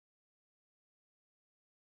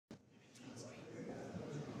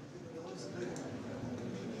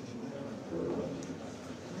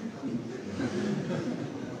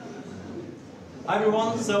Hi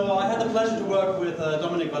everyone, so I had the pleasure to work with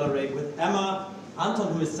Dominic Valerie, with Emma,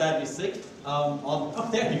 Anton, who is sadly sick, oh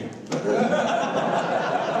there you go.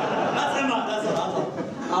 That's Emma, that's not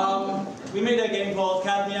Anton. We made a game called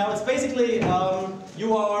Cat Meow. It's basically,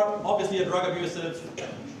 you are obviously a drug abusive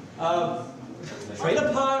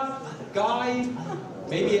trailer park guy,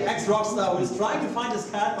 maybe an ex-rock star who is trying to find his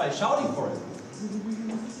cat by shouting for it.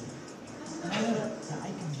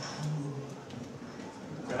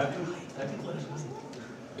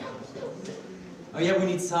 Oh yeah, we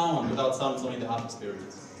need sound. Without sound, it's only the half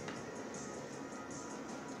experience.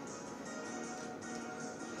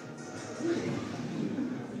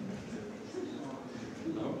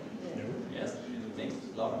 No? Yes? Think?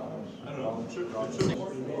 Louder? I don't know.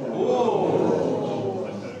 Whoa!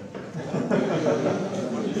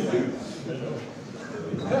 What did you do?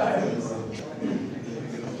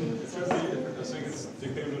 It's just the effort. I think it's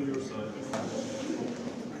depending on your side.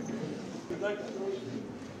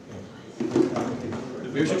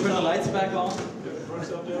 We should turn the lights back on.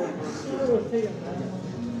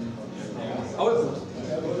 Oh,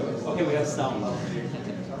 okay, we have sound.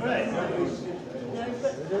 Alright.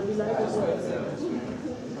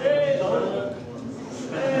 Hey!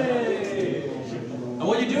 And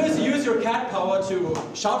what you do is you use your cat power to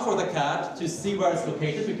shout for the cat to see where it's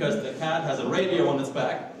located, because the cat has a radio on its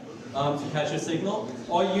back to catch a signal.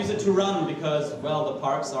 Or you use it to run because, well, the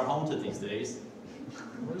parks are haunted these days.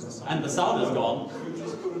 And the sound is gone. You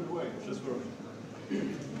just put it away, just for it.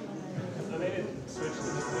 I made it switch to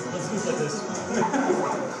this thing. Let's do it like this.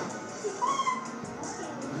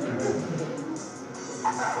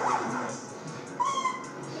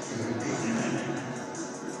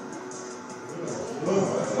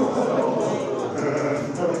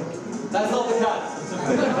 That's not the cat.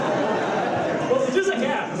 Well, it's just a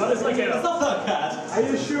cat, but it's like a... It's not the cat. Are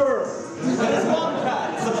you sure? That is one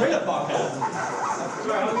cat. It's a trailer park cat.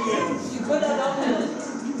 You put that up there.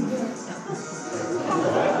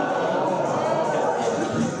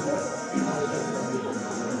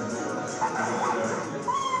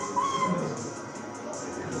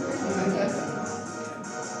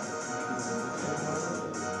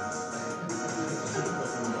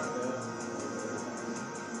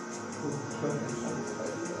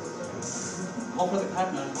 All for the cat,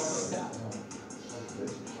 man. All for the cat.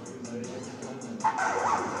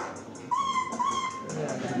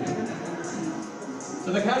 So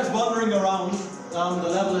the cat is wandering around. The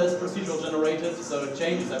level is procedural generated, so it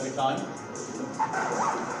changes every time.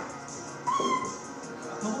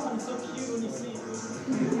 Come on, it's so cute when you see it.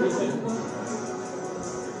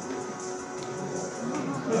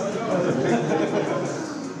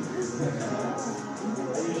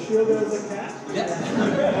 Are you sure there's a cat? Yeah.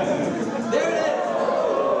 There it is!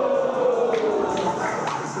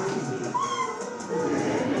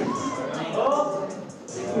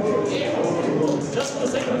 Just for the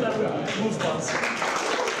sake of that, move once.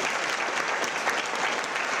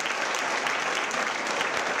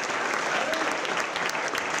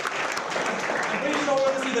 I'm pretty sure we're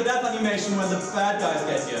going to see the death animation when the bad guys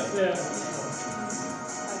get here. Yeah.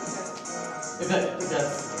 If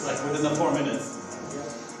that's like within the 4 minutes.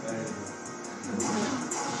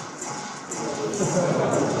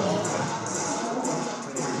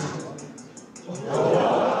 Oh.